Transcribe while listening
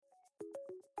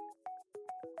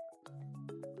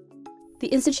The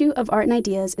Institute of Art and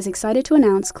Ideas is excited to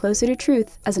announce Closer to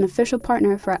Truth as an official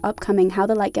partner for our upcoming How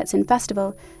the Light Gets In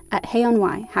festival at Hay on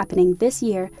Wye, happening this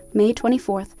year, May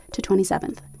 24th to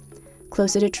 27th.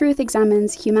 Closer to Truth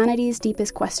examines humanity's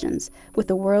deepest questions with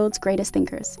the world's greatest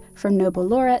thinkers, from Nobel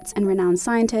laureates and renowned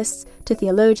scientists to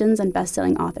theologians and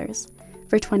best-selling authors.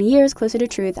 For 20 years, Closer to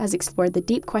Truth has explored the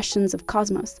deep questions of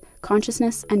cosmos,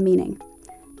 consciousness, and meaning.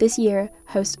 This year,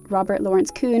 host Robert Lawrence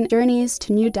Kuhn journeys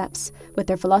to new depths with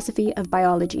their Philosophy of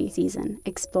Biology season,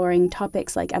 exploring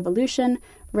topics like evolution,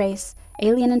 race,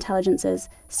 alien intelligences,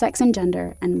 sex and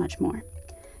gender, and much more.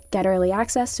 Get early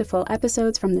access to full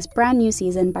episodes from this brand new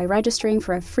season by registering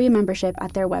for a free membership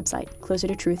at their website,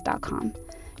 closertotruth.com.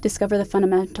 Discover the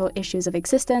fundamental issues of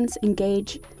existence,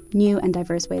 engage new and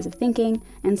diverse ways of thinking,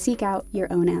 and seek out your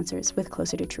own answers with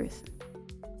Closer to Truth.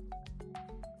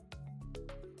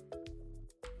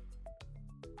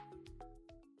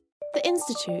 The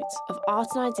Institute of Art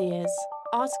and Ideas,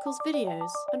 articles, videos,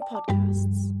 and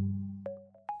podcasts.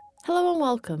 Hello and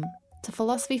welcome to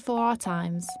Philosophy for Our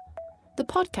Times, the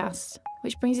podcast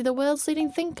which brings you the world's leading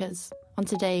thinkers on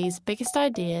today's biggest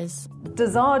ideas.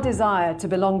 Does our desire to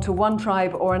belong to one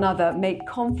tribe or another make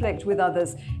conflict with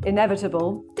others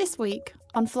inevitable? This week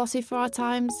on Philosophy for Our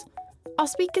Times, our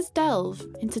speakers delve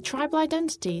into tribal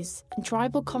identities and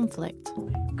tribal conflict.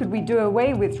 Could we do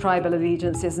away with tribal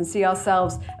allegiances and see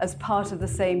ourselves as part of the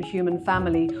same human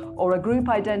family, or are group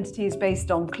identities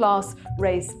based on class,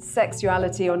 race,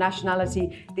 sexuality, or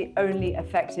nationality the only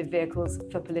effective vehicles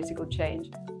for political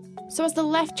change? So as the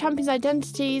left champions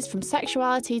identities from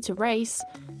sexuality to race,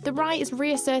 the right is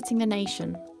reasserting the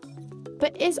nation.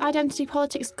 But is identity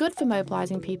politics good for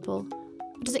mobilising people?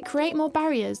 Or does it create more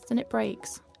barriers than it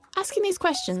breaks? Asking these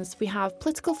questions, we have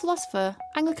political philosopher,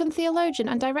 Anglican theologian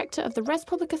and director of the Res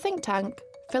Publica think tank,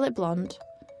 Phillip Blond.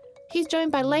 He's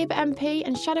joined by Labour MP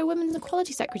and Shadow Women's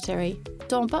Equality Secretary,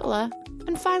 Butler,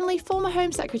 and finally former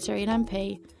Home Secretary and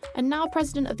MP, and now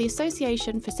President of the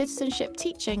Association for Citizenship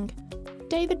Teaching,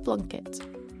 David Blunkett.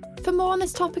 For more on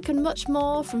this topic and much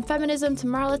more, from feminism to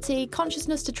morality,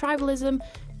 consciousness to tribalism,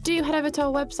 do head over to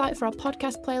our website for our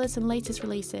podcast playlist and latest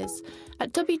releases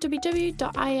at www.iai.tv,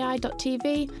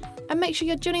 and make sure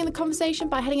you're joining the conversation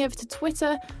by heading over to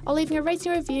Twitter or leaving a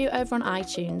rating or review over on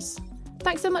iTunes.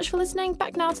 Thanks so much for listening.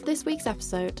 Back now to this week's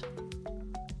episode.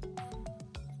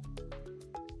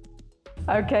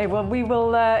 Okay, well, we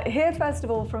will hear first of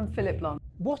all from Phillip Blond.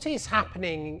 What is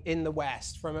happening in the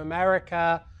West, from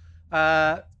America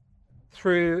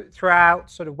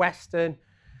throughout sort of Western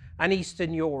and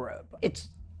Eastern Europe?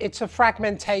 It's a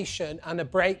fragmentation and a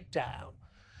breakdown.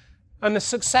 And the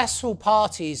successful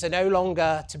parties are no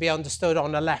longer to be understood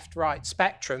on a left-right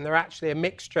spectrum. They're actually a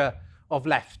mixture of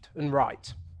left and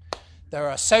right. There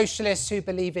are socialists who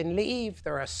believe in leave.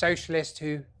 There are socialists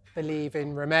who believe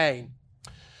in remain.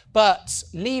 But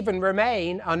leave and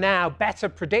remain are now better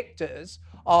predictors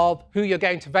of who you're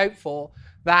going to vote for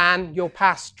than your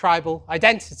past tribal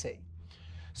identity.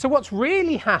 So what's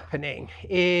really happening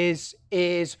is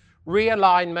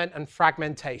realignment and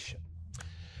fragmentation.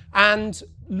 And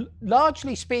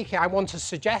largely speaking, I want to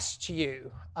suggest to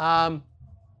you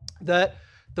that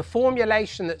the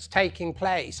formulation that's taking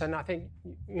place, and I think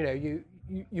you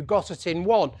got it in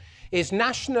one, is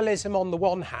nationalism on the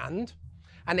one hand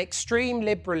and extreme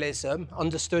liberalism,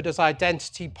 understood as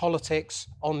identity politics,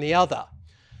 on the other.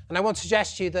 And I want to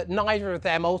suggest to you that neither of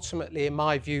them ultimately, in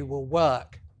my view, will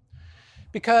work.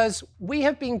 Because we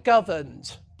have been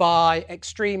governed by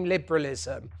extreme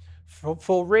liberalism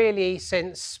for really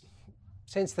since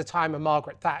the time of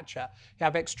Margaret Thatcher. You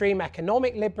have extreme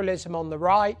economic liberalism on the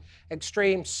right,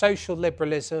 extreme social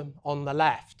liberalism on the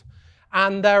left.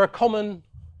 And they're a common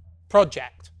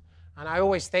project. And I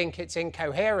always think it's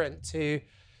incoherent to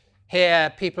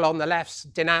hear people on the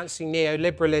left denouncing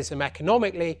neoliberalism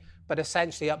economically, but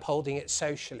essentially upholding it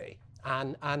socially,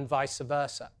 and vice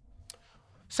versa.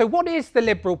 So what is the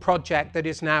liberal project that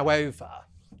is now over?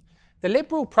 The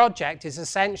liberal project is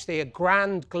essentially a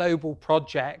grand global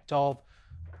project of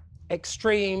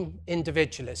extreme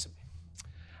individualism.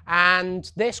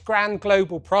 And this grand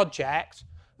global project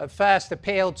at first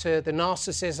appealed to the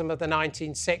narcissism of the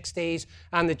 1960s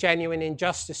and the genuine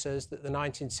injustices that the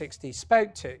 1960s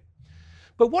spoke to.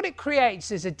 But what it creates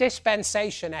is a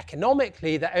dispensation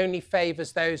economically that only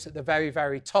favours those at the very,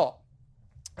 very top.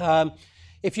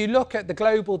 If you look at the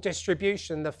global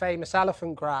distribution, the famous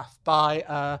elephant graph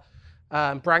by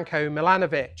Branko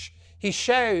Milanovic, he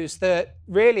shows that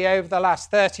really over the last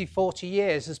 30, 40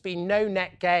 years there's been no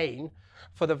net gain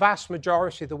for the vast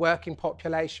majority of the working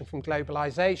population from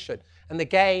globalization. And the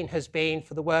gain has been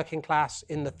for the working class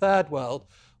in the third world,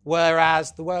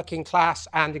 whereas the working class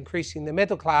and increasing the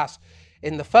middle class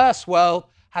in the first world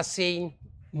has seen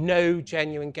no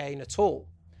genuine gain at all.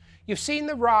 You've seen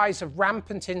the rise of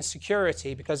rampant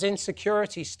insecurity, because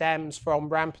insecurity stems from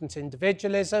rampant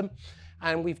individualism,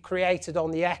 and we've created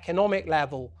on the economic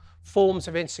level forms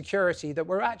of insecurity that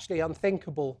were actually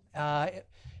unthinkable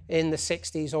in the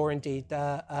 60s or indeed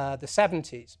the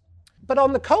 70s. But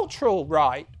on the cultural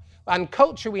right, and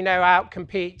culture we know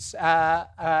outcompetes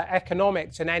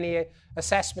economics in any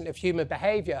assessment of human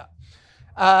behaviour,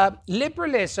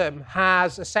 liberalism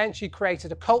has essentially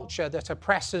created a culture that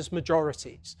oppresses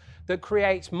majorities, that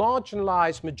creates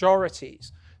marginalised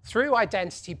majorities through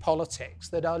identity politics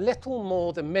that are little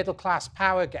more than middle-class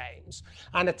power games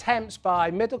and attempts by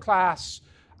middle-class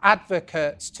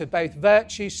advocates to both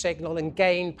virtue signal and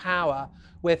gain power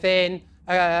within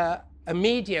a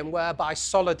medium whereby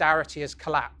solidarity has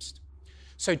collapsed.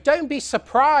 So don't be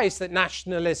surprised that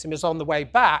nationalism is on the way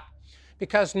back,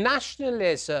 because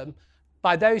nationalism,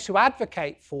 by those who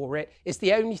advocate for it, is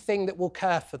the only thing that will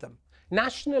care for them.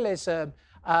 Nationalism,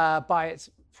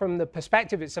 from the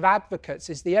perspective of advocates,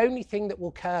 is the only thing that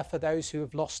will care for those who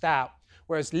have lost out,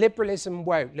 whereas liberalism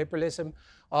won't. Liberalism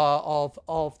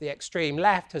of the extreme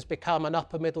left has become an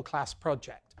upper middle class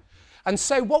project. And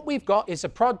so what we've got is a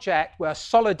project where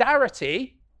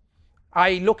solidarity,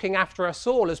 i.e. looking after us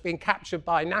all, has been captured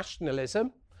by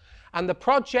nationalism, and the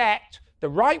project, the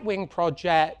right-wing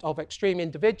project of extreme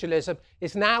individualism,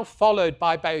 is now followed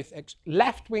by both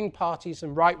left-wing parties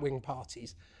and right-wing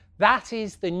parties. That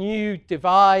is the new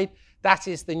divide. That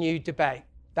is the new debate.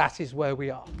 That is where we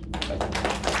are.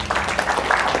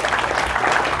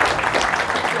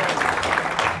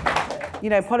 You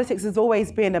know, politics has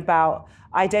always been about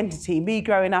identity. Me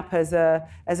growing up as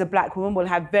a black woman will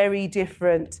have very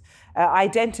different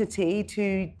identity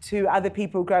to other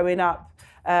people growing up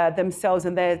themselves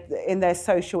and in their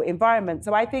social environment.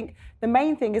 So I think the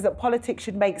main thing is that politics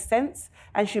should make sense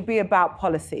and should be about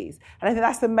policies. And I think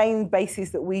that's the main basis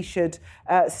that we should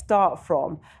start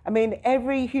from. I mean,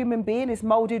 every human being is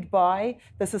moulded by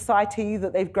the society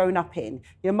that they've grown up in.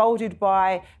 You're moulded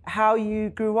by how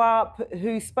you grew up,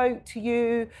 who spoke to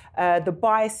you, the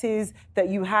biases that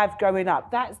you have growing up.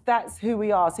 That's who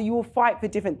we are. So you will fight for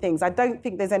different things. I don't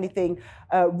think there's anything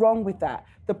wrong with that.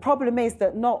 The problem is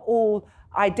that not all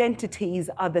identities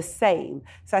are the same.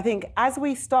 So I think as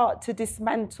we start to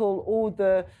dismantle all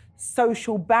the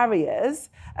social barriers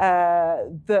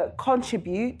that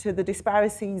contribute to the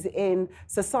disparities in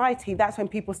society, that's when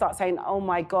people start saying, oh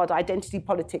my God, identity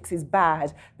politics is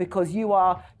bad because you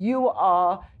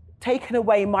are taken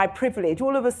away my privilege.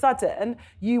 All of a sudden,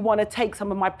 you want to take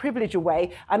some of my privilege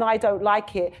away, and I don't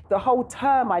like it. The whole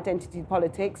term identity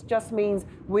politics just means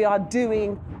we are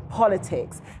doing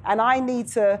politics. And I need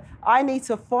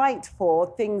to fight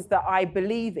for things that I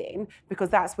believe in,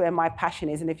 because that's where my passion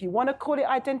is. And if you want to call it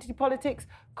identity politics,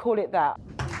 call it that.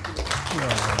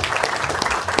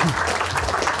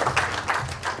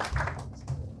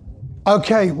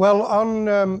 Okay,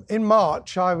 well, in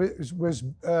March, I was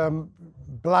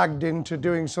blagged into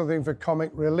doing something for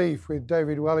Comic Relief with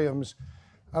David Williams,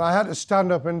 and I had to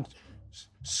stand up and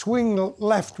swing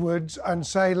leftwards and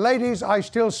say, ladies, I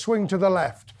still swing to the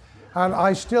left, and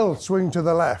I still swing to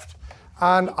the left.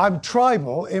 And I'm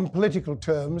tribal in political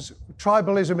terms,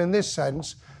 tribalism in this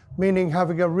sense, meaning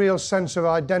having a real sense of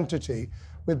identity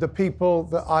with the people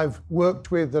that I've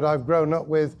worked with, that I've grown up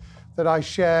with, that I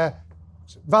share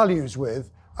values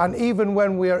with. And even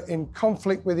when we are in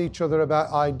conflict with each other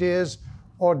about ideas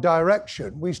or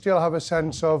direction, we still have a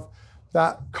sense of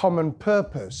that common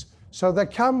purpose. So there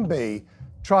can be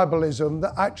tribalism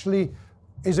that actually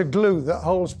is a glue that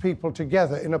holds people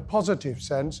together in a positive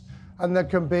sense, and there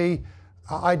can be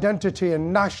identity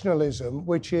and nationalism,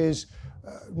 which is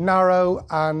narrow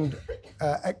and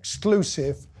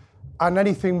exclusive, and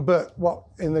anything but what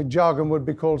in the jargon would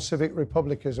be called civic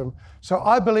republicanism. So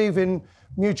I believe in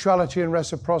mutuality and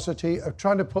reciprocity, of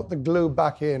trying to put the glue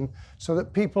back in so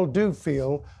that people do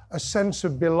feel a sense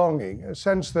of belonging, a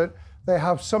sense that they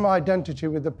have some identity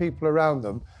with the people around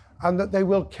them, and that they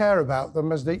will care about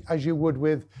them as you would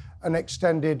with an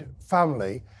extended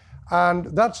family. And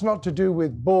that's not to do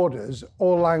with borders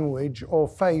or language or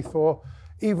faith or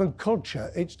even culture.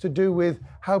 It's to do with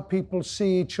how people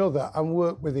see each other and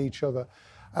work with each other.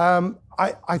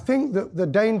 I think that the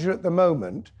danger at the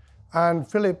moment, and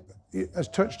Phillip has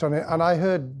touched on it, and I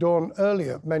heard Dawn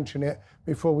earlier mention it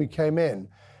before we came in,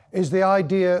 is the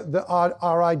idea that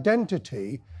our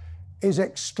identity is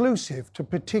exclusive to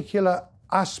particular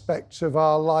aspects of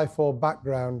our life or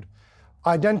background.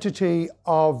 Identity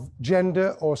of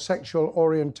gender or sexual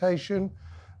orientation,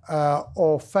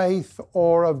 or faith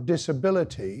or of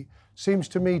disability seems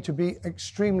to me to be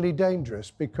extremely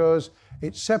dangerous, because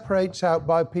it separates out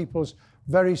by people's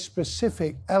very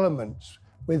specific elements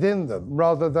within them,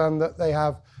 rather than that they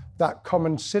have that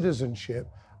common citizenship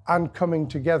and coming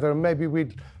together. And maybe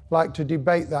we'd like to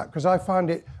debate that, because I find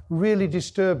it really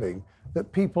disturbing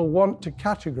that people want to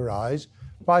categorise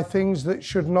by things that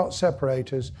should not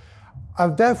separate us.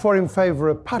 I'm therefore in favour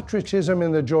of patriotism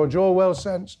in the George Orwell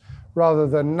sense rather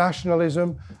than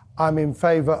nationalism. I'm in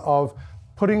favour of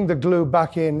putting the glue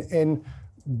back in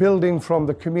building from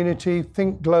the community,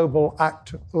 think global,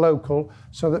 act local,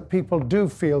 so that people do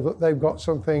feel that they've got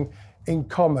something in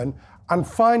common, and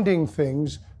finding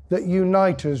things that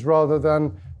unite us rather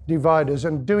than divide us.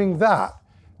 And doing that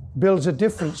builds a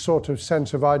different sort of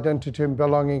sense of identity and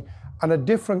belonging, and a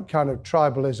different kind of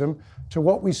tribalism to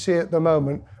what we see at the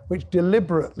moment, which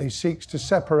deliberately seeks to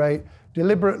separate,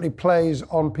 deliberately plays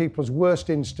on people's worst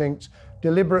instincts,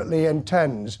 deliberately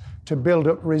intends to build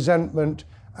up resentment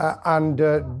and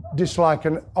dislike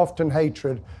and often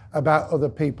hatred about other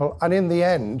people. And in the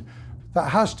end, that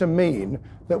has to mean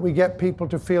that we get people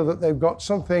to feel that they've got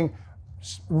something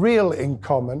real in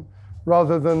common,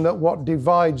 rather than that what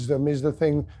divides them is the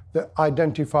thing that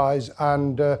identifies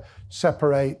and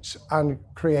separates and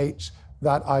creates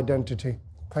that identity.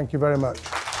 Thank you very much.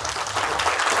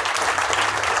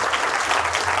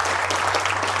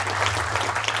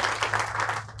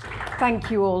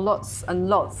 Thank you all, lots and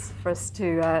lots for us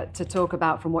to talk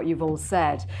about from what you've all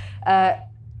said.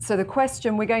 So the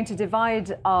question, we're going to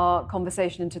divide our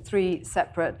conversation into three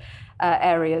separate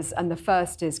areas. And the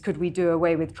first is, could we do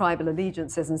away with tribal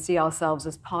allegiances and see ourselves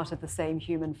as part of the same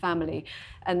human family?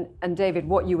 And David,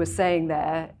 what you were saying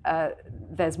there,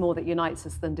 there's more that unites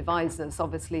us than divides us.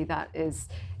 Obviously, that is,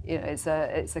 it's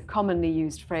a commonly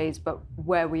used phrase, but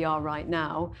where we are right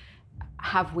now,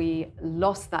 have we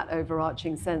lost that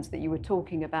overarching sense that you were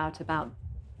talking about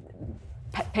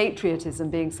patriotism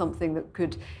being something that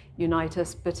could unite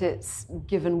us, but it's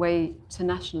given way to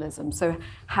nationalism? So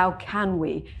how can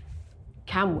we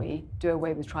do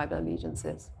away with tribal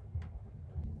allegiances?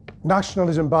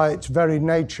 Nationalism, by its very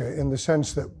nature, in the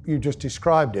sense that you just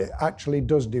described it, actually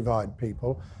does divide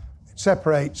people. It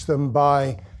separates them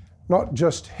by not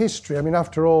just history. I mean,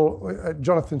 after all,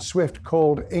 Jonathan Swift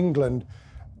called England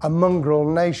a mongrel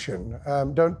nation.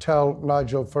 Don't tell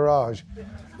Nigel Farage.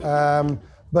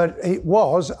 But it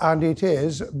was, and it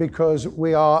is, because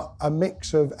we are a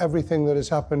mix of everything that has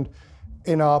happened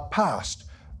in our past.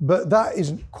 But that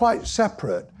is quite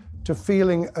separate to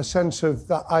feeling a sense of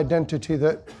that identity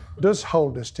that does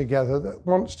hold us together, that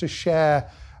wants to share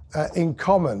in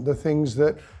common the things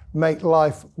that make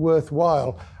life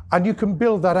worthwhile. And you can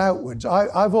build that outwards.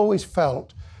 I've always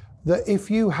felt that if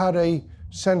you had a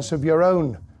sense of your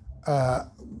own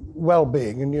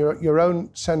well-being and your own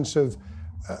sense of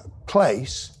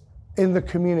place in the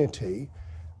community,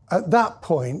 at that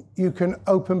point you can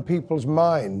open people's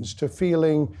minds to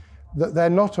feeling that they're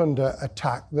not under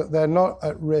attack, that they're not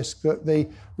at risk, that the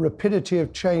rapidity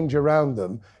of change around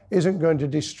them isn't going to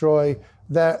destroy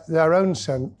their own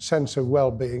sense of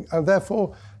well-being, and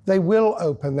therefore they will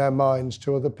open their minds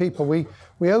to other people.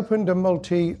 We opened a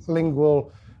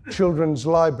multilingual children's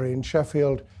library in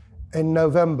Sheffield in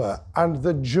November, and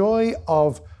the joy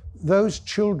of those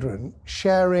children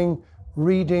sharing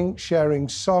reading, sharing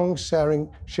songs,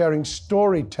 sharing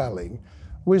storytelling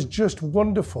was just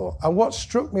wonderful. And what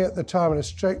struck me at the time, and it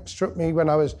struck me when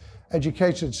I was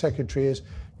Education Secretary, is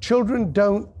children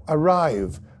don't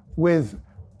arrive with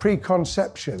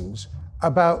preconceptions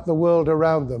about the world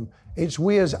around them. It's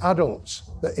we as adults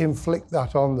that inflict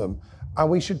that on them. And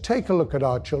we should take a look at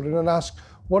our children and ask,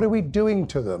 what are we doing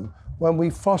to them when we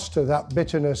foster that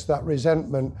bitterness, that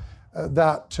resentment,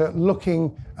 that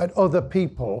looking at other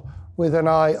people with an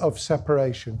eye of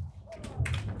separation?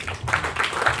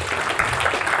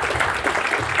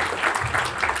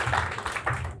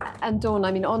 And Dawn,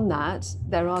 I mean, on that,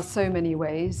 there are so many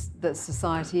ways that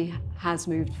society has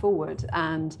moved forward,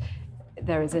 and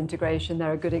there is integration.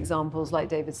 There are good examples, like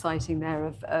David citing there,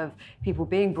 of people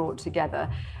being brought together.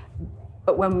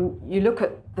 But when you look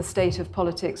at the state of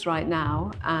politics right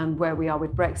now and where we are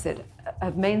with Brexit,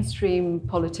 have mainstream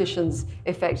politicians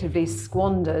effectively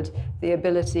squandered the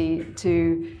ability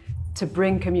to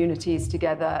bring communities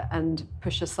together and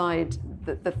push aside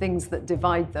the things that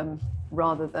divide them,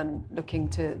 rather than looking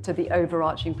to the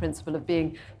overarching principle of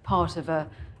being part of a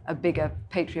bigger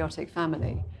patriotic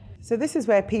family? So this is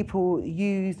where people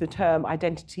use the term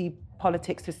identity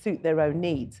politics to suit their own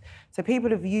needs. So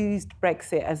people have used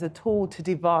Brexit as a tool to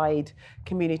divide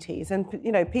communities. And,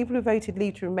 people who voted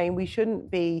Leave to Remain, we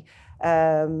shouldn't be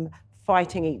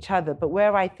fighting each other. But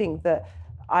where I think that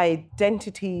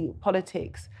identity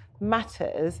politics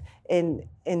matters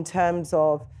in terms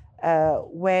of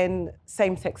when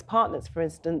same-sex partners, for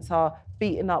instance, are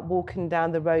beaten up walking down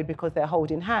the road because they're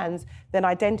holding hands, then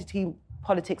identity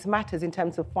politics matters in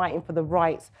terms of fighting for the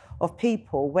rights of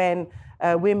people. When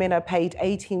women are paid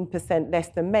 18% less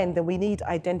than men, then we need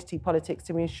identity politics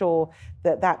to ensure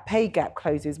that that pay gap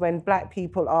closes. When black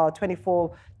people are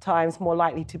 24 times more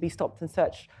likely to be stopped and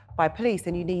searched by police,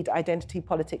 then you need identity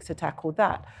politics to tackle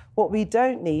that. What we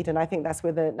don't need, and I think that's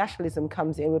where the nationalism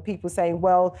comes in, where people saying,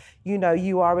 well,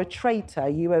 you are a traitor,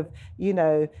 you have,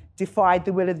 defied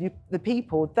the will of the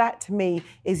people. That, to me,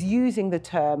 is using the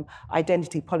term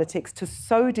identity politics to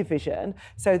sow division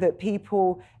so that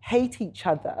people hate each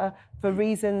other for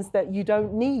reasons that you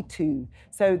don't need to.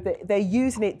 So they're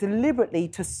using it deliberately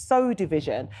to sow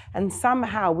division, and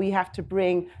somehow we have to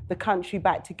bring the country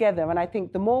back together. And I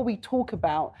think the more we talk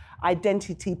about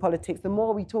identity politics, the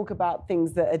more we talk about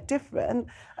things that are different,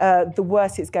 the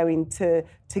worse it's going to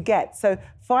get. So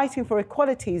fighting for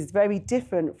equality is very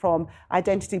different from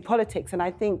identity politics, and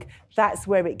I think that's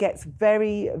where it gets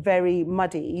very, very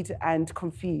muddied and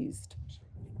confused.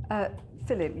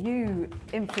 Phillip, you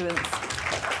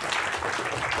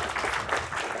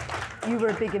were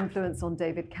a big influence on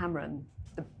David Cameron,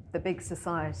 the big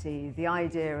society, the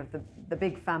idea of the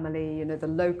big family, the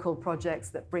local projects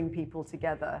that bring people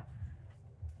together.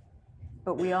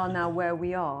 But we are now where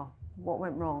we are. What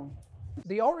went wrong?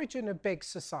 The origin of big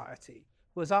society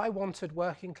was I wanted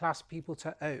working class people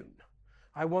to own.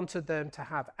 I wanted them to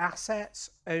have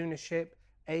assets, ownership,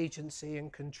 agency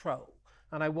and control.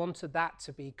 And I wanted that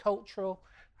to be cultural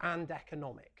and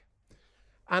economic.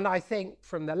 And I think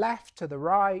from the left to the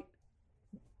right,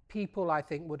 people, I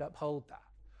think, would uphold that.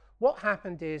 What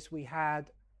happened is we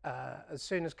had, as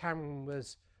soon as Cameron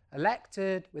was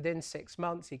elected, within 6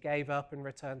 months, he gave up and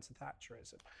returned to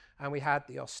Thatcherism. And we had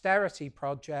the austerity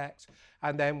project,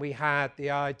 and then we had the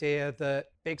idea that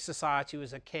big society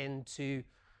was akin to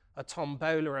a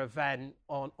tombola event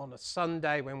on a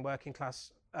Sunday when working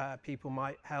class people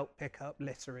might help pick up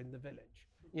litter in the village.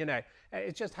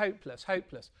 It's just hopeless.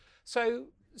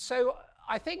 So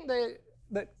I think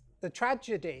the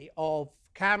tragedy of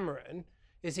Cameron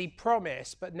is he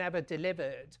promised but never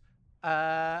delivered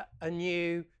a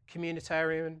new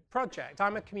communitarian project.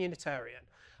 I'm a communitarian.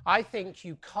 I think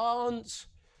you can't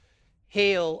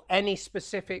heal any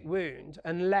specific wound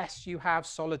unless you have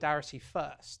solidarity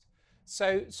first.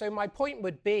 So my point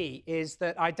would be is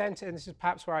that identity, and this is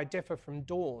perhaps where I differ from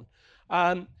Dawn,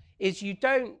 is you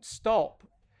don't stop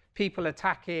people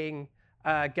attacking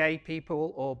gay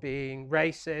people or being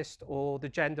racist or the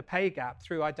gender pay gap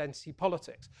through identity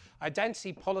politics.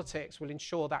 Identity politics will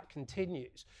ensure that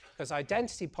continues, because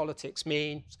identity politics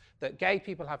means that gay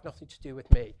people have nothing to do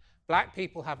with me. Black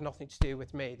people have nothing to do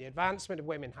with me. The advancement of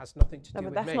women has nothing to do with me.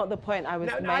 But that's not the point I was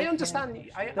making. I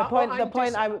understand.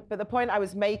 But the point I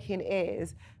was making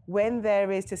is when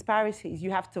there is disparities,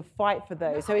 you have to fight for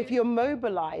those. So if you're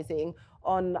mobilising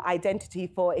on identity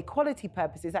for equality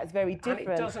purposes, that's very different.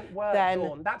 And it doesn't work,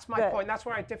 Dawn. That's my point. That's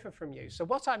where I differ from you. So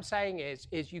what I'm saying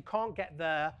is you can't get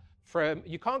there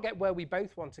you can't get where we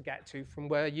both want to get to from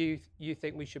where you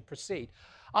think we should proceed.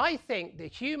 I think the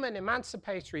human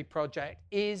emancipatory project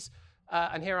is,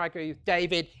 and here I agree with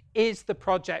David, is the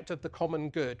project of the common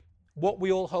good, what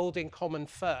we all hold in common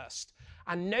first.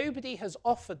 And nobody has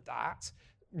offered that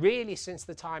really since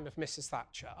the time of Mrs.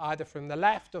 Thatcher, either from the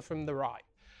left or from the right.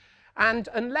 And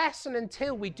unless and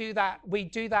until we do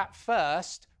that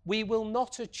first, we will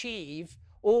not achieve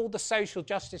all the social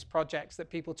justice projects that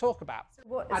people talk about.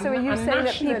 So are you saying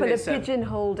that people are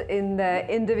pigeonholed in their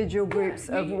individual groups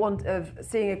of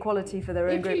seeing equality for their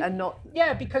own group and not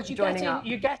because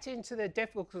you get into the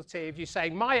difficulty of you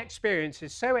saying, my experience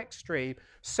is so extreme,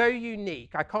 so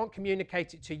unique, I can't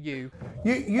communicate it to you.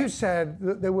 You said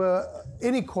that there were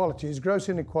inequalities, gross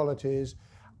inequalities,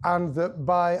 and that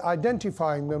by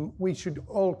identifying them, we should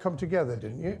all come together,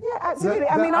 didn't you? Yeah, absolutely.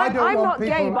 I'm not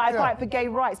gay, but I fight for gay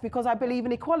rights because I believe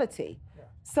in equality.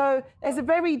 So that's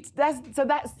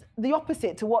the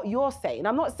opposite to what you're saying.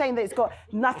 I'm not saying that it's got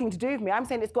nothing to do with me. I'm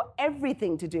saying it's got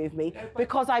everything to do with me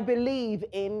because I believe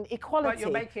in equality. But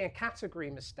you're making a category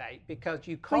mistake because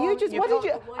you can't.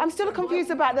 I'm still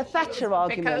confused about the Thatcher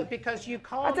argument. Because you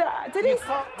can't. Did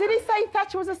he say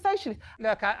Thatcher was a socialist?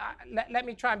 Look, let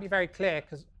me try and be very clear,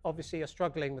 because obviously you're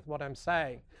struggling with what I'm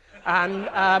saying,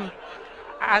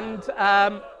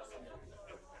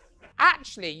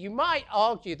 actually, you might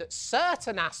argue that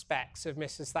certain aspects of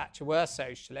Mrs. Thatcher were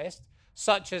socialist,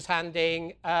 such as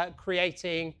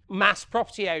creating mass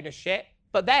property ownership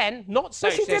But then, not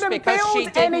socialist, But she didn't because she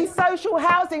build didn't. any social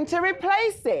housing to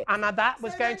replace it. And that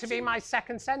was going to be my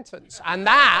second sentence. And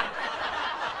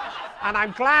that, and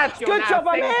I'm glad you're Good now job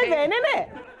I'm thinking, here then, isn't it?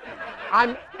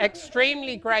 I'm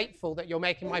extremely grateful that you're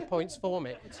making my points for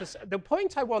me. The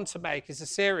point I want to make is a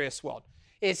serious one,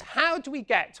 is how do we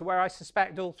get to where I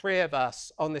suspect all three of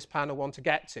us on this panel want to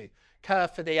get to? Care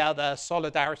for the other,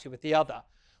 solidarity with the other.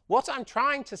 What I'm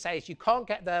trying to say is you can't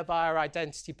get there via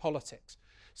identity politics.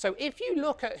 So if you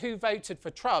look at who voted for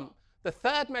Trump, the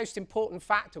third most important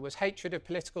factor was hatred of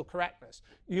political correctness.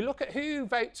 You look at who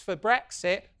votes for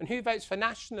Brexit and who votes for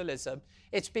nationalism,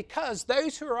 it's because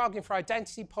those who are arguing for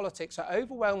identity politics are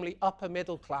overwhelmingly upper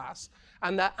middle class,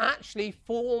 and they're actually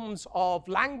forms of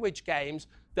language games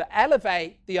that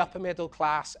elevate the upper middle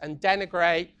class and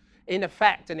denigrate, in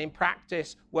effect and in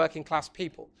practice, working class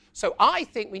people. So I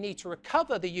think we need to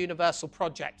recover the universal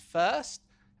project first,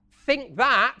 think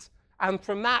that, and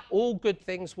from that, all good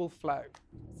things will flow.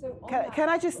 Can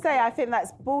I just say, I think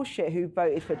that's bullshit who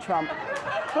voted for Trump.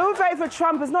 Who voted for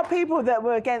Trump is not people that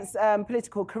were against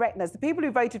political correctness. The people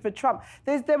who voted for Trump,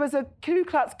 there was a Ku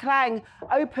Klux Klan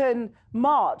open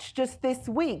march just this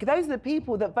week. Those are the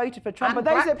people that voted for Trump. And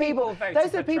but those black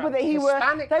are people that he were.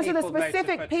 Those are the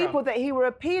specific people that he were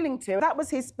appealing to. That was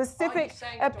his specific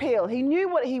appeal. He knew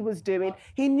what he was doing.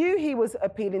 He knew he was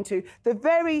appealing to the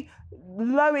very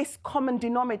lowest common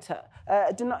denominator.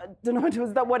 Denominator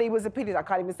was not what he was appealing to. I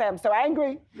can't even say. I'm so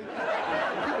angry.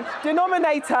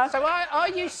 Denominator. So are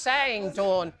you saying,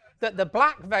 Dawn, that the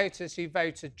black voters who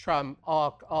voted Trump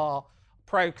are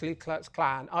pro-Ku Klux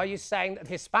Klan? Are you saying that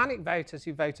Hispanic voters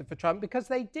who voted for Trump, because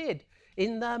they did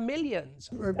in their millions?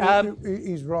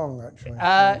 He's wrong, actually.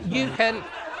 You can...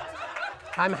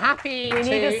 I'm happy to... We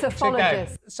need a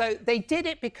psephologist. To go. So they did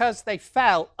it because they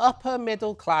felt upper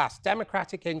middle class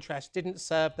democratic interest didn't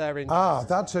serve their interest. Ah,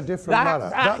 that's a different matter.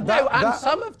 And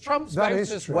some of Trump's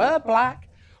voters were black,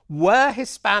 were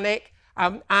Hispanic,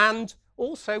 and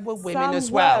also were women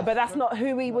as well. Were, but that's not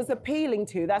who he was appealing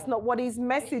to. That's not what his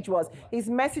message was. His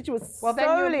message was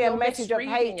solely a message of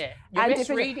hate. You're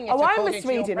misreading it. I'm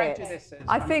misreading it.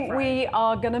 I think we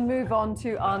are going to move on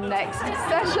to our next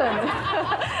session.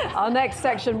 Our next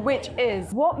section, which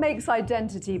is what makes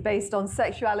identity based on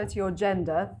sexuality or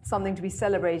gender something to be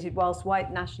celebrated whilst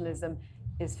white nationalism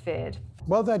is feared?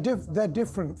 Well, they're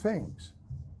different things.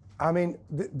 I mean,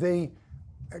 the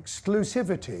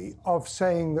exclusivity of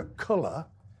saying that colour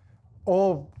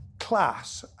or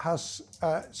class has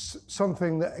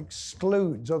something that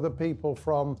excludes other people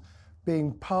from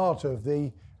being part of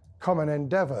the common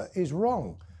endeavour is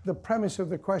wrong. The premise of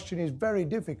the question is very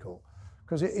difficult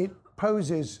because it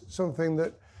poses something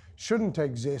that shouldn't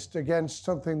exist against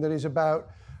something that is about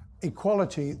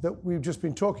equality that we've just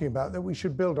been talking about, that we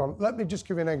should build on. Let me just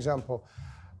give you an example.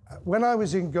 When I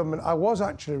was in government, I was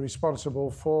actually responsible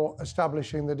for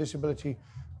establishing the Disability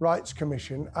Rights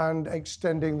Commission and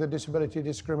extending the Disability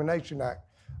Discrimination Act,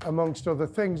 amongst other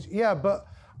things. Yeah, but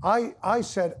I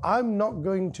said, I'm not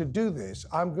going to do this.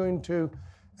 I'm going to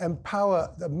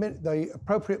empower the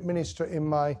appropriate minister in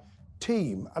my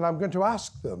team, and I'm going to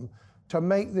ask them to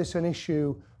make this an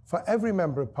issue for every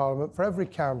member of parliament, for every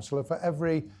councillor, for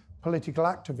every political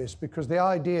activist, because the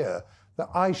idea that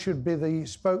I should be the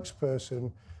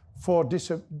spokesperson for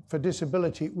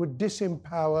disability would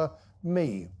disempower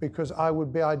me, because I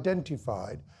would be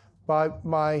identified by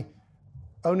my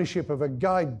ownership of a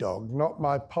guide dog, not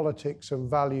my politics and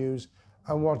values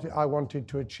and what I wanted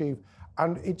to achieve.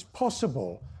 And it's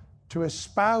possible to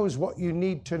espouse what you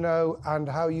need to know and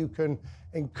how you can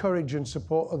encourage and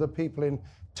support other people in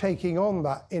taking on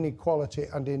that inequality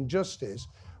and injustice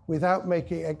without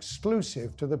making it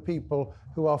exclusive to the people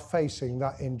who are facing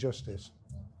that injustice.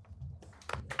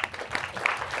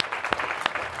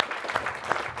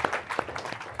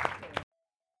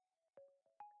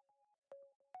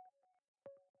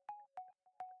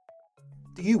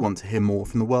 Do you want to hear more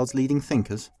from the world's leading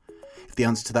thinkers? If the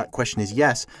answer to that question is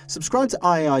yes, subscribe to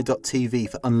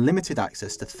IAI.tv for unlimited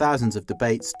access to thousands of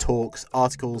debates, talks,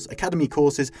 articles, academy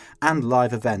courses and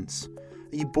live events.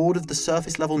 Are you bored of the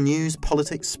surface level news,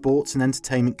 politics, sports and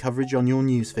entertainment coverage on your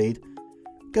newsfeed?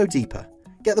 Go deeper,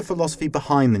 get the philosophy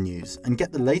behind the news and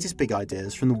get the latest big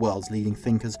ideas from the world's leading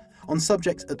thinkers on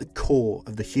subjects at the core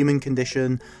of the human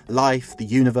condition, life, the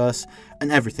universe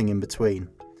and everything in between.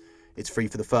 It's free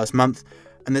for the first month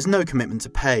and there's no commitment to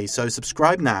pay, so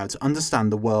subscribe now to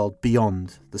understand the world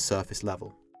beyond the surface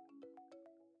level.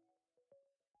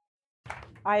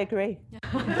 I agree.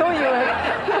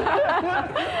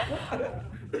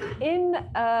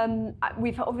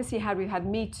 We've had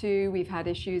Me Too, we've had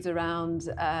issues around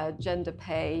gender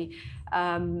pay.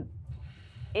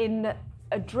 In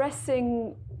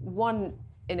addressing one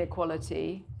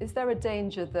inequality, is there a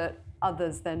danger that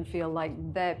others then feel like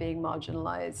they're being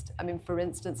marginalised? I mean, for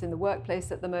instance, in the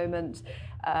workplace at the moment,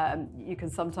 you can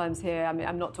sometimes hear, I mean,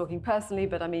 I'm not talking personally,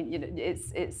 but I mean, you know,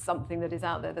 it's something that is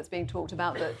out there that's being talked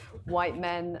about, that white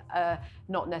men are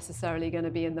not necessarily going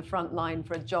to be in the front line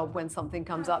for a job when something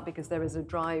comes up, because there is a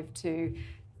drive to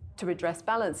redress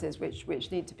balances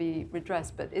which need to be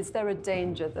redressed. But is there a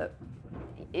danger that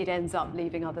it ends up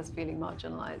leaving others feeling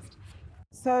marginalised?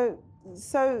 So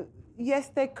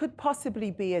yes, there could possibly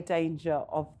be a danger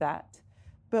of that.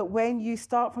 But when you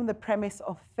start from the premise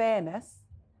of fairness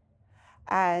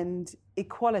and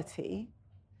equality,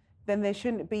 then there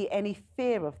shouldn't be any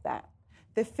fear of that.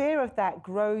 The fear of that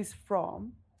grows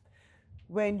from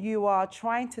when you are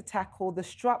trying to tackle the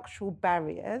structural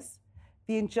barriers,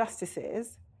 the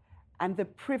injustices, and the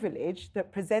privilege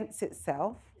that presents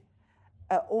itself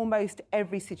at almost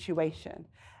every situation.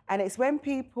 And it's when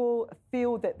people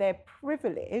feel that their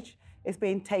privilege is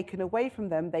being taken away from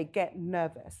them, they get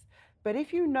nervous. But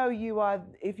if you know you are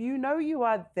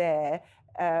there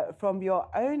from your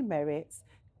own merits,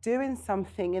 doing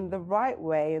something in the right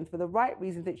way and for the right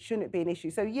reasons, it shouldn't be an issue.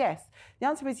 So yes, the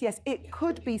answer is yes, it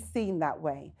could be seen that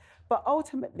way. But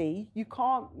ultimately, you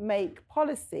can't make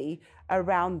policy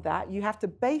around that. You have to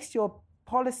base your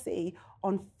policy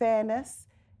on fairness,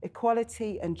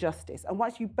 equality and justice. And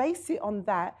once you base it on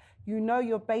that, you know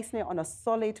you're basing it on a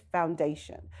solid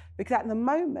foundation. Because at the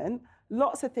moment,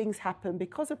 lots of things happen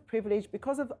because of privilege,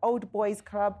 because of old boys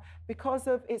club, because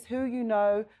of it's who you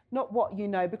know, not what you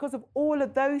know. Because of all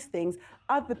of those things,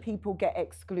 other people get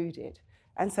excluded.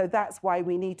 And so that's why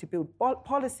we need to build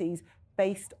policies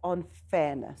based on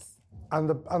fairness. And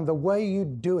the way you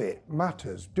do it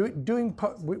matters.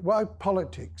 Why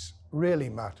politics really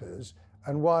matters,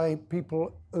 and why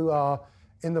people who are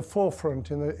in the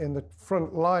forefront, in the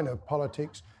front line of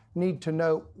politics, need to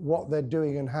know what they're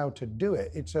doing and how to do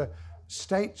it. It's a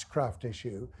statescraft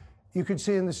issue. You could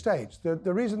see in the States,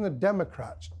 the reason the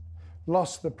Democrats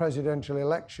lost the presidential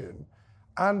election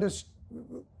and are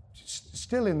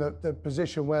still in the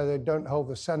position where they don't hold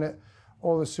the Senate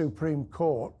or the Supreme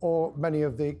Court or many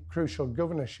of the crucial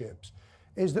governorships,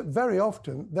 is that very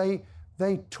often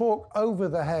they talk over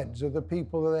the heads of the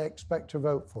people that they expect to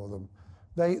vote for them.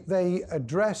 They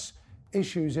address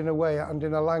issues in a way and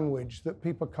in a language that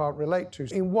people can't relate to.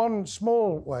 In one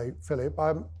small way, Philip,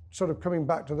 I'm sort of coming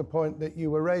back to the point that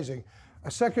you were raising. A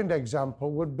second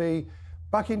example would be,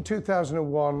 back in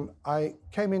 2001, I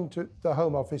came into the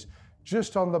Home Office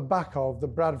just on the back of the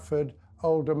Bradford,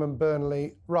 Oldham and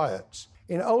Burnley riots.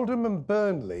 In Oldham and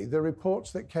Burnley, the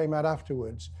reports that came out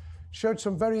afterwards showed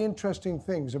some very interesting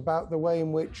things about the way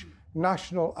in which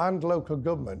national and local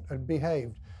government had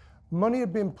behaved. Money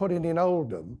had been put in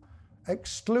Oldham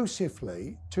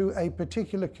exclusively to a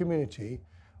particular community,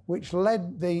 which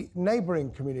led the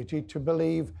neighbouring community to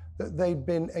believe that they'd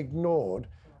been ignored.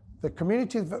 The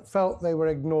community that felt they were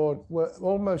ignored were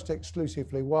almost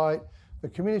exclusively white. The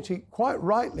community, quite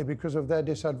rightly because of their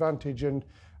disadvantage and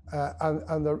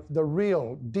the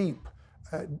real deep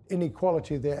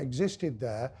inequality that existed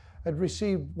there, had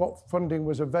received what funding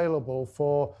was available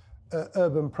for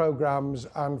urban programmes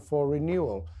and for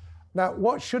renewal. Now,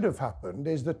 what should have happened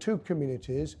is the two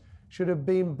communities should have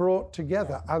been brought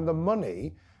together, and the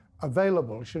money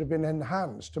available should have been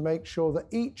enhanced to make sure that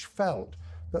each felt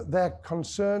that their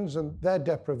concerns and their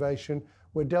deprivation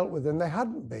were dealt with, and they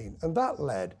hadn't been. And that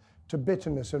led to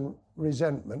bitterness and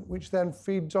resentment, which then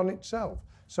feeds on itself.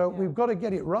 So we've got to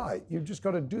get it right. You've just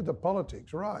got to do the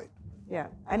politics right. Yeah,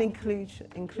 and include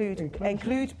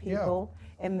people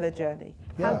in the journey.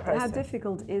 How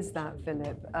difficult is that,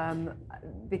 Phillip?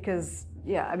 Because,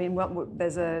 I mean,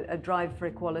 there's a drive for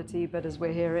equality, but as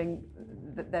we're hearing,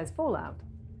 there's fallout.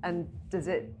 And does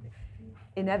it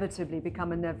inevitably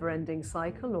become a never-ending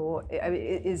cycle, or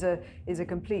is a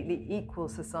completely equal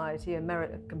society, a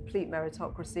complete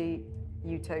meritocracy,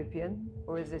 utopian,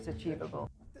 or is it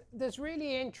achievable? There's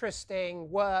really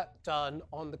interesting work done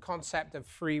on the concept of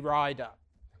free rider.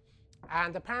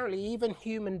 And apparently even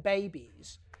human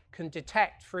babies can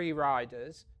detect free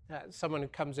riders, someone who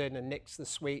comes in and nicks the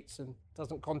sweets and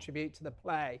doesn't contribute to the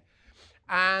play,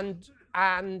 and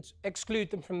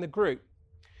exclude them from the group.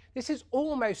 This is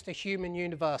almost a human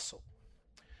universal.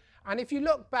 And if you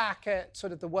look back at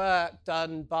sort of the work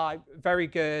done by very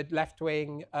good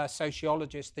left-wing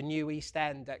sociologists, the New East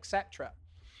End, etc.,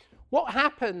 what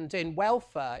happened in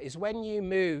welfare is when you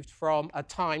moved from a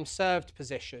time-served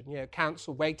position,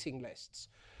 council waiting lists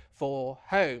for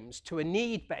homes, to a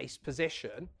need-based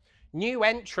position, new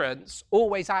entrants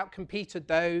always outcompeted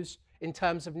those in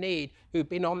terms of need who've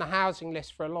been on the housing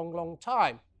list for a long, long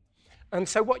time. And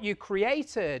so what you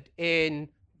created in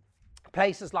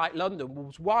places like London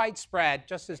was widespread,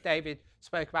 just as David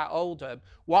spoke about Oldham,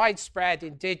 widespread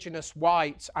indigenous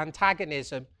white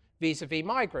antagonism vis-a-vis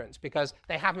migrants because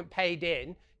they haven't paid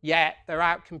in, yet they're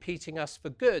out competing us for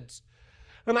goods.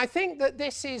 And I think that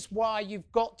this is why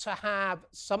you've got to have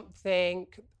something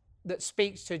that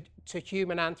speaks to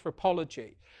human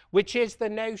anthropology, which is the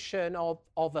notion of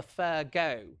a fair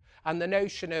go and the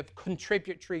notion of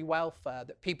contributory welfare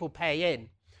that people pay in.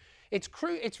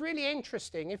 It's really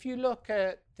interesting. If you look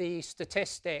at the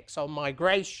statistics on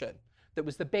migration, that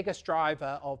was the biggest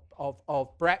driver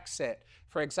of Brexit,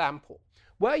 for example,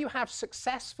 where you have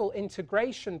successful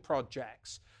integration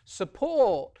projects,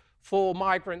 support for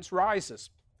migrants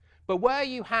rises. But where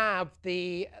you have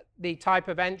the type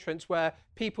of entrance where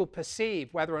people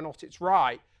perceive, whether or not it's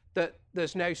right, that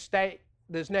there's no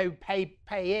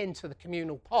pay into the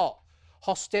communal pot,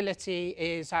 hostility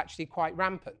is actually quite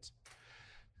rampant.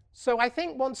 So I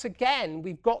think once again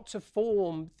we've got to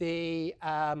form the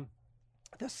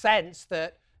sense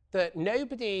that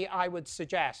nobody, I would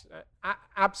suggest,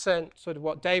 absent sort of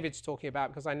what David's talking about,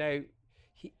 because I know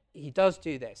he does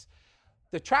do this.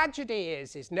 The tragedy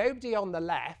is nobody on the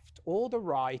left or the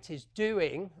right is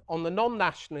doing, on the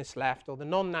non-nationalist left or the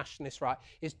non-nationalist right,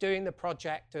 is doing the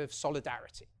project of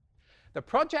solidarity. The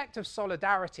project of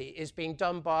solidarity is being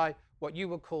done by what you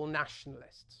would call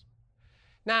nationalists.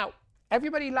 Now,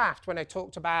 everybody laughed when I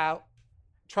talked about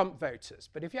Trump voters,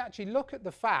 but if you actually look at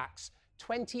the facts,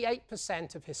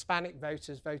 28% of Hispanic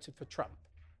voters voted for Trump.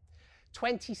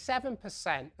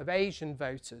 27% of Asian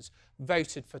voters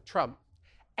voted for Trump.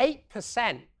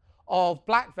 8% of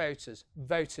black voters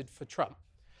voted for Trump.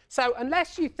 So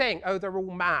unless you think, oh, they're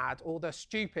all mad or they're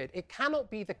stupid, it cannot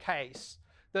be the case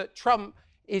that Trump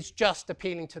is just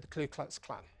appealing to the Ku Klux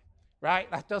Klan,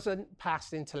 right? That doesn't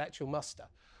pass intellectual muster.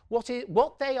 What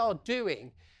they are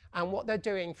doing, and what they're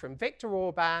doing from Viktor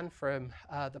Orban, from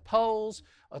the Poles,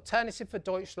 Alternative for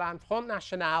Deutschland, Front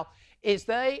National, is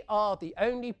they are the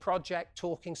only project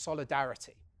talking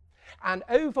solidarity. And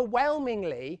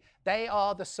overwhelmingly, they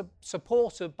are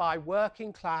supported by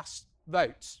working class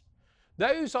votes.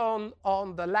 Those on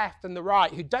the left and the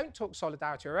right who don't talk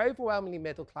solidarity are overwhelmingly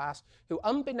middle class, who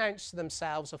unbeknownst to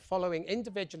themselves are following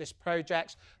individualist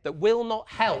projects that will not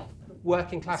help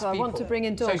working class people. So I want to bring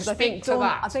in Dawn, because I think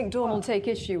Dawn will take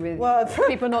issue with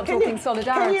people not talking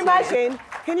solidarity.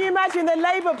 Can you imagine the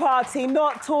Labour Party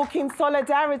not talking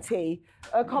solidarity?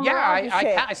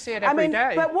 I see it every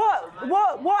day. But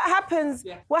what happens?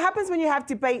 Yeah. What happens when you have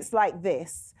debates like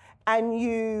this, and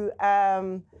you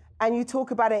talk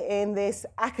about it in this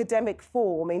academic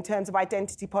form in terms of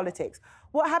identity politics?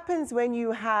 What happens when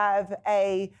you have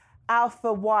a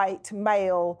alpha white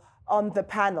male on the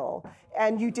panel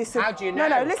and you disagree? How do you know?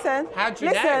 No, listen. How do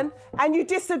you know? And you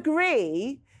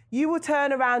disagree. You will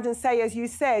turn around and say, as you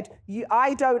said,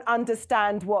 I don't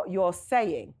understand what you're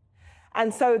saying.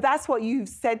 And so that's what you've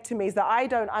said to me, is that I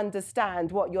don't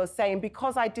understand what you're saying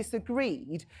because I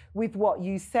disagreed with what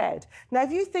you said. Now,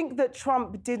 if you think that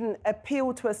Trump didn't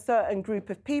appeal to a certain group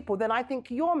of people, then I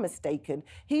think you're mistaken.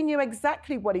 He knew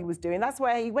exactly what he was doing. That's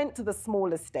why he went to the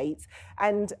smaller states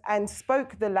and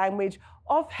spoke the language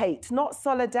of hate, not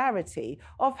solidarity,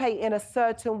 of hate in a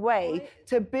certain way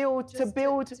to build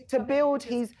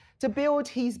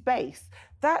his base.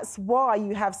 That's why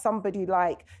you have somebody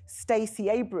like Stacey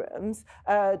Abrams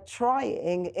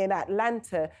trying in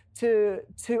Atlanta to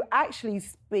actually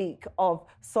speak of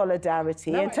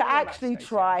solidarity and to actually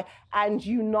try and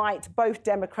unite both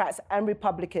Democrats and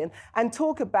Republicans and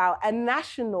talk about a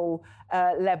national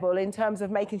level in terms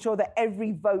of making sure that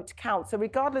every vote counts. So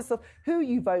regardless of who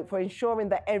you vote for, ensuring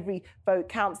that every vote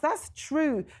counts. That's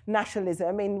true nationalism.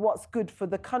 I mean, what's good for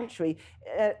the country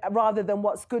rather than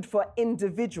what's good for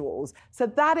individuals. So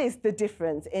that is the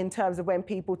difference in terms of when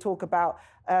people talk about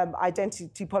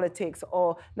identity politics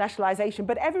or nationalisation.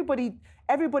 But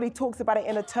everybody talks about it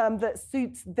in a term that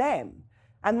suits them.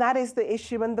 And that is the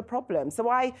issue and the problem. So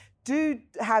I do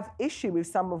have issue with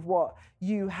some of what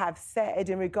you have said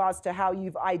in regards to how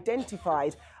you've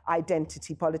identified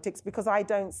identity politics, because I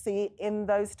don't see it in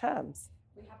those terms.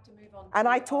 We have to move on. And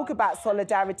I talk about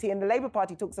solidarity, and the Labour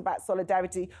Party talks about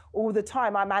solidarity all the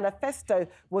time. Our manifesto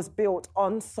was built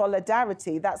on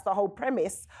solidarity. That's the whole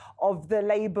premise of the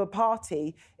Labour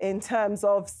Party in terms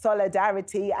of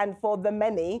solidarity and for the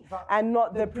many and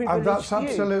not the privileged And that's few.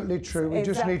 absolutely true. We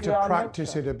just need to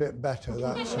practice it a bit better.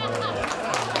 That's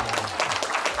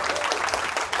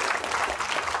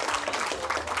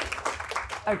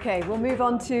Okay, we'll move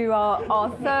on to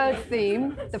our third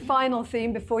theme, the final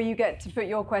theme, before you get to put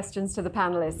your questions to the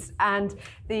panellists. And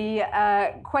the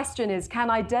question is, can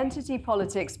identity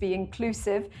politics be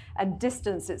inclusive and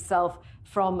distance itself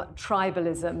from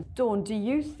tribalism? Dawn, do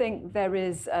you think there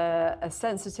is a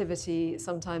sensitivity,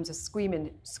 sometimes a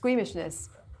squeamishness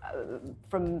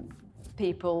from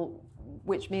people,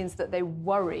 which means that they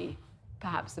worry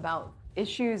perhaps about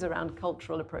issues around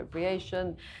cultural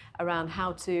appropriation, around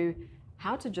how to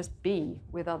just be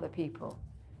with other people?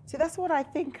 See, that's what I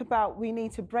think about. We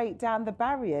need to break down the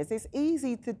barriers. It is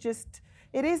easy to just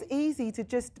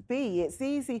be. It's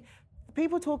easy.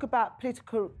 People talk about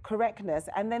political correctness,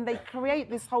 and then they create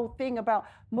this whole thing about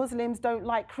Muslims don't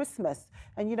like Christmas,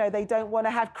 and they don't want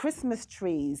to have Christmas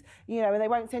trees, and they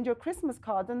won't send you a Christmas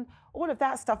card, and all of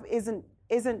that stuff isn't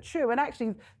true. And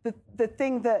actually, the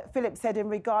thing that Phillip said in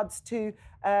regards to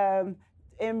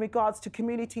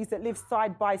communities that live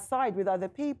side by side with other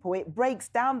people, it breaks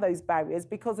down those barriers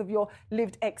because of your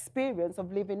lived experience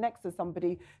of living next to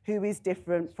somebody who is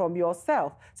different from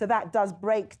yourself. So that does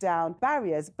break down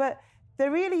barriers. But there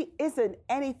really isn't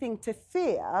anything to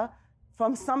fear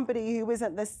from somebody who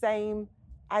isn't the same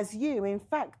as you. In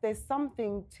fact, there's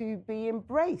something to be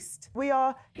embraced. We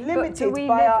are limited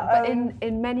by our own But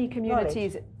in many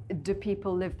communities, knowledge. do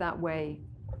people live that way,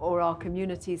 or are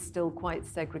communities still quite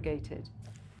segregated?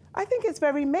 I think it's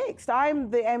very mixed.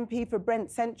 I'm the MP for Brent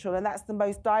Central, and that's the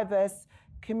most diverse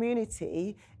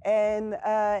community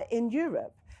in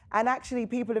Europe. And actually,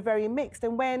 people are very mixed.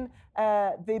 And when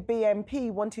the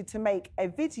BNP wanted to make a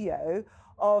video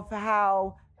of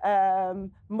how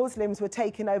Muslims were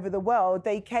taking over the world,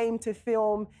 they came to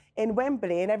film in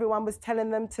Wembley, and everyone was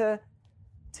telling them to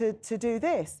do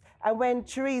this. And when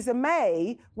Theresa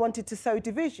May wanted to sow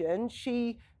division,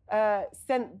 she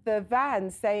sent the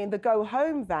vans, saying the go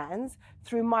home vans,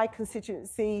 through my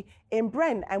constituency in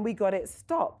Brent, and we got it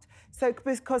stopped. So,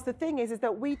 because the thing is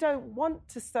that we don't want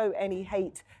to sow any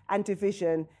hate and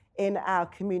division in our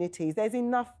communities. There's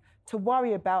enough to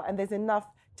worry about, and there's enough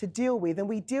to deal with, and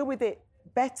we deal with it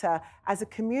better as a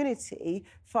community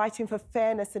fighting for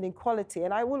fairness and equality.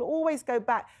 And I will always go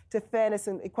back to fairness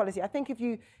and equality. I think if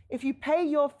you pay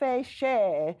your fair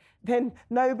share, then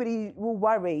nobody will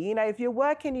worry. If you're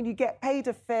working and you get paid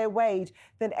a fair wage,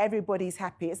 then everybody's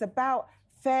happy. It's about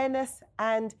fairness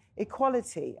and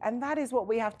equality. And that is what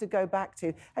we have to go back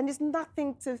to. And there's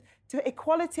nothing to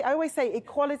equality. I always say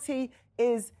equality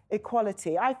is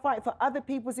equality. I fight for other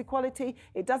people's equality.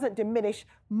 It doesn't diminish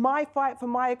my fight for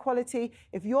my equality.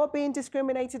 If you're being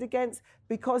discriminated against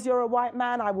because you're a white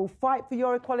man, I will fight for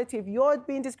your equality. If you're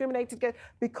being discriminated against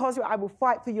because I will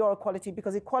fight for your equality,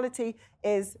 because equality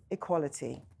is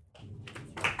equality.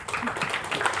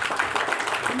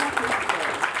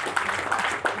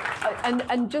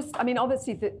 And just,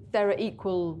 obviously there are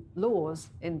equal laws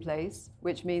in place,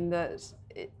 which mean that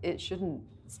it shouldn't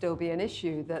still be an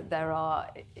issue that there are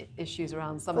issues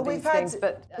around some of these things.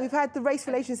 But we've had the Race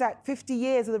Relations Act, 50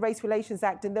 years of the Race Relations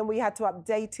Act, and then we had to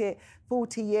update it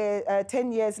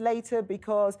 10 years later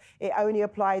because it only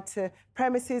applied to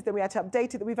premises. Then we had to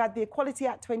update it. Then we've had the Equality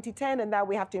Act 2010, and now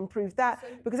we have to improve that.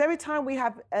 Because every time we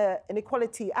have an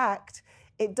Equality Act,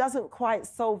 it doesn't quite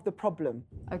solve the problem.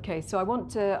 Okay, so I want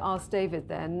to ask David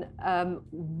then,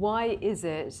 why is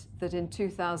it that in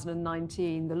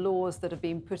 2019 the laws that have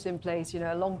been put in place,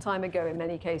 a long time ago in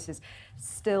many cases,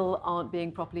 still aren't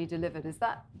being properly delivered? Has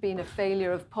that been a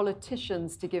failure of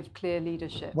politicians to give clear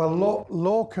leadership? Well,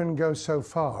 law can go so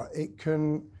far. It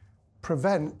can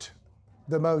prevent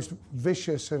the most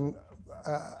vicious and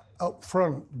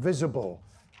upfront, visible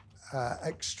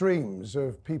extremes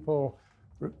of people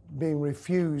being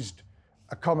refused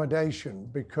accommodation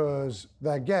because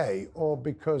they're gay or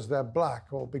because they're black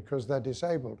or because they're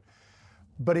disabled.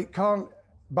 But it can't,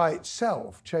 by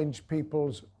itself, change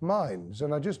people's minds.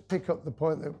 And I just pick up the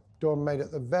point that Dawn made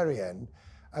at the very end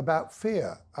about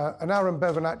fear. And Aaron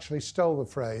Bevan actually stole the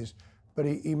phrase, but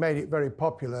he made it very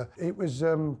popular. It was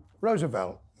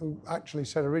Roosevelt who actually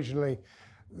said originally,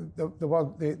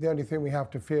 the only thing we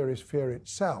have to fear is fear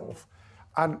itself.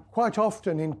 And quite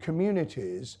often in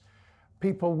communities,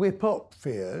 people whip up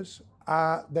fears.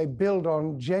 They build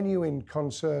on genuine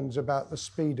concerns about the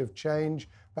speed of change,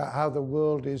 about how the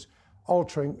world is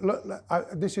altering. Look,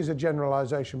 this is a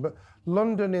generalisation, but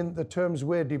London, in the terms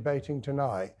we're debating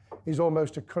tonight, is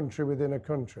almost a country within a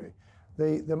country.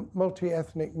 The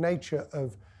multi-ethnic nature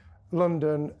of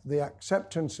London, the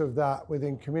acceptance of that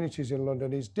within communities in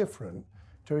London is different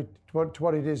to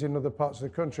what it is in other parts of the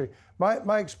country.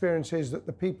 My experience is that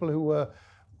the people who were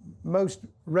most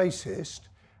racist,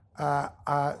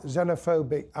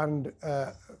 xenophobic and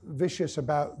vicious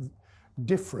about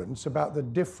difference, about the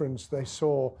difference they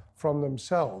saw from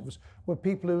themselves, were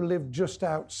people who lived just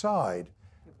outside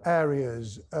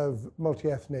areas of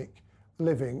multi-ethnic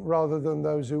living rather than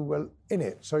those who were in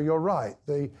it. So you're right,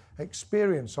 the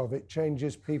experience of it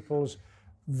changes people's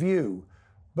view.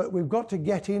 But we've got to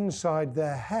get inside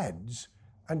their heads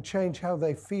and change how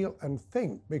they feel and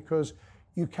think, because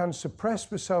you can suppress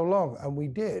for so long, and we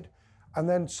did. And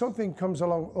then something comes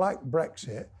along like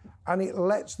Brexit, and it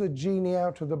lets the genie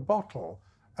out of the bottle,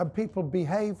 and people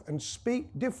behave and speak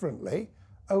differently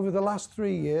over the last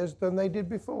 3 years than they did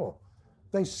before.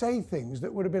 They say things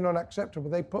that would have been unacceptable.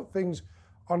 They put things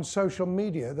on social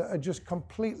media that are just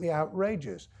completely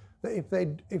outrageous, that if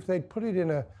they'd put it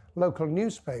in a local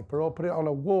newspaper or put it on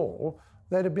a wall,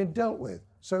 they'd have been dealt with.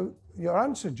 So your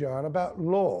answer, Joanne, about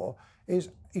law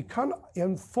is you can't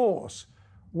enforce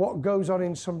what goes on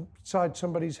inside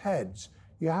somebody's heads.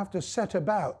 You have to set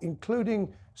about,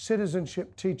 including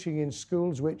citizenship teaching in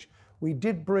schools, which we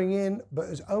did bring in, but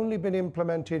has only been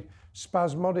implemented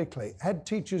spasmodically. Head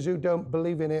teachers who don't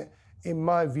believe in it, in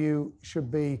my view,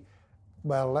 should be,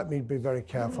 well, let me be very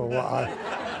careful what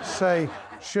I say,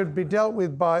 should be dealt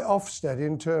with by Ofsted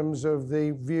in terms of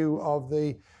the view of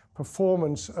the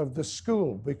performance of the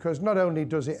school, because not only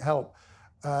does it help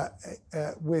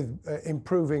with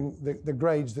improving the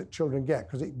grades that children get,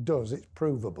 because it does, it's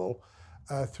provable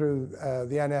through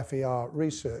the NFER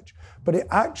research, but it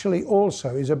actually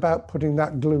also is about putting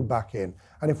that glue back in.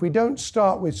 And if we don't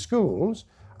start with schools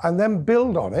and then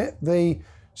build on it, the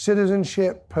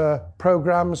citizenship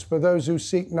programs for those who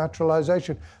seek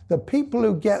naturalization, the people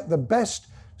who get the best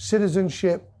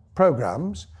citizenship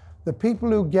programs, the people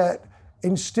who get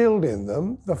instilled in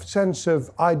them the sense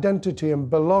of identity and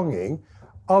belonging,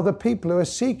 are the people who are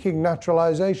seeking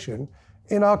naturalization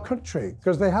in our country,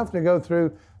 because they have to go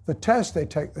through the test, they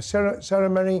take the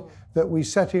ceremony that we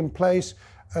set in place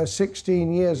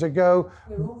 16 years ago.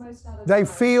 They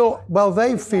feel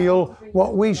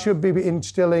what we should be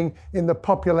instilling in the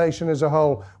population as a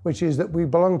whole, which is that we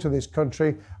belong to this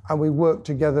country and we work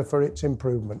together for its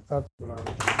improvement. So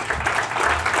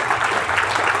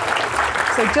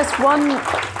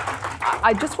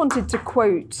I just wanted to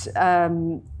quote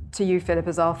to you, Phillip,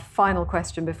 as our final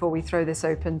question before we throw this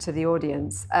open to the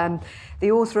audience.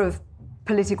 The author of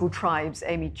Political Tribes,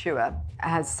 Amy Chua,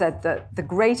 has said that the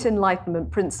great Enlightenment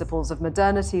principles of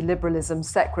modernity, liberalism,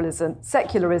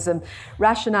 secularism,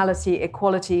 rationality,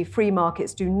 equality, free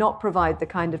markets do not provide the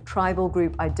kind of tribal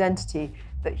group identity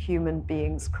that human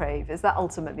beings crave. Is that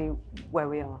ultimately where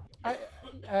we are?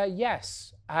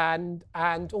 Yes, and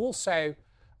also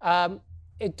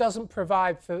it doesn't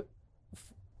provide for,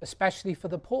 especially for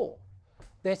the poor.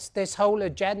 This whole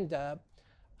agenda,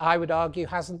 I would argue,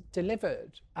 hasn't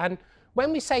delivered. And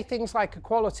when we say things like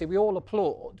equality, we all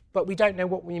applaud, but we don't know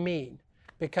what we mean,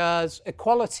 because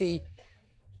equality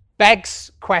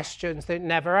begs questions that it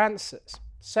never answers.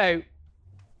 So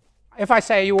if I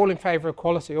say, are you all in favour of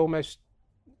equality, almost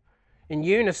in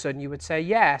unison, you would say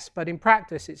yes, but in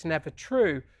practice, it's never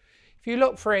true. If you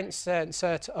look, for instance,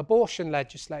 at abortion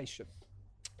legislation,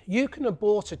 you can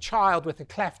abort a child with a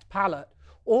cleft palate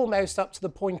almost up to the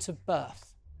point of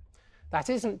birth. That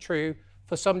isn't true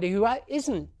for somebody who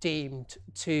isn't deemed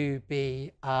to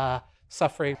be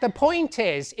suffering. The point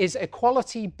is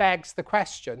equality begs the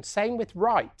question. Same with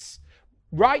rights.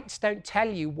 Rights don't tell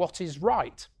you what is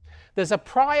right. There's a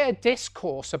prior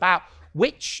discourse about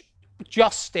which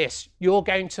justice you're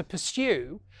going to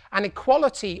pursue, and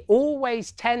equality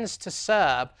always tends to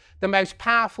serve the most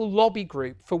powerful lobby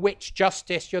group for which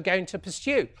justice you're going to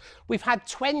pursue. We've had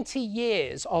 20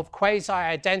 years of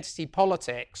quasi-identity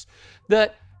politics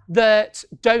that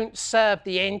don't serve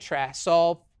the interests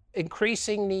of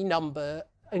increasing numbers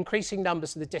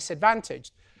of the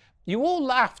disadvantaged. You all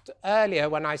laughed earlier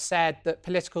when I said that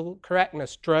political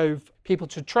correctness drove people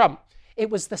to Trump. It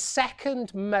was the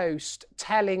second most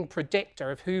telling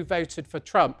predictor of who voted for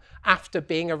Trump after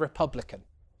being a Republican.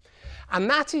 And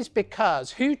that is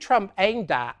because who Trump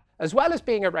aimed at, as well as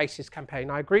being a racist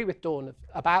campaign, I agree with Dawn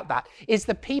about that, is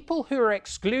the people who are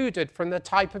excluded from the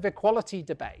type of equality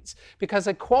debates, because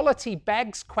equality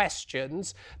begs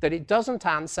questions that it doesn't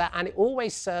answer, and it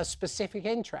always serves specific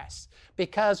interests,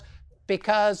 because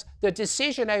the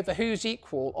decision over who's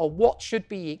equal or what should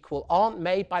be equal aren't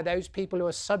made by those people who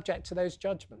are subject to those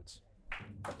judgments.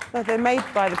 No, they're made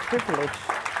by the privilege.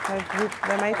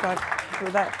 They're made by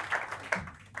that.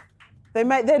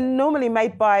 They're normally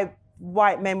made by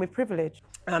white men with privilege.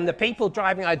 And the people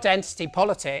driving identity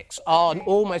politics are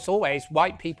almost always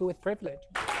white people with privilege.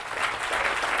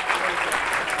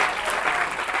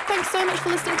 Thanks so much for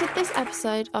listening to this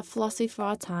episode of Philosophy for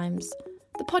Our Times.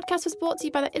 The podcast was brought to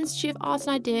you by the Institute of Art and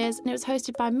Ideas, and it was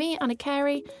hosted by me, Anna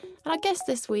Carey, and our guests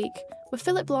this week were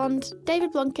Phillip Blond,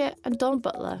 David Blunkett and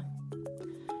Butler.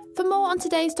 For more on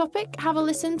today's topic, have a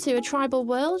listen to A Tribal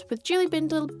World with Julie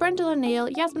Bindle, Brenda O'Neill,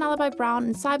 Yasmin Alibi-Brown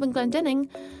and Simon Glendinning,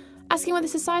 asking whether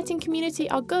society and community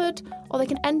are good or they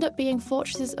can end up being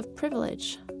fortresses of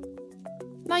privilege.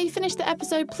 Now you finished the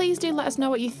episode, please do let us know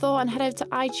what you thought and head over to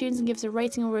iTunes and give us a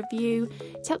rating or review.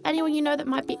 Tell anyone you know that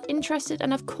might be interested,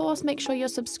 and of course make sure you're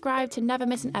subscribed to never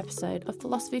miss an episode of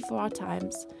Philosophy for Our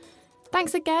Times.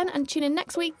 Thanks again, and tune in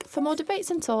next week for more debates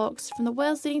and talks from the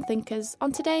world's leading thinkers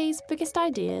on today's biggest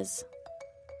ideas.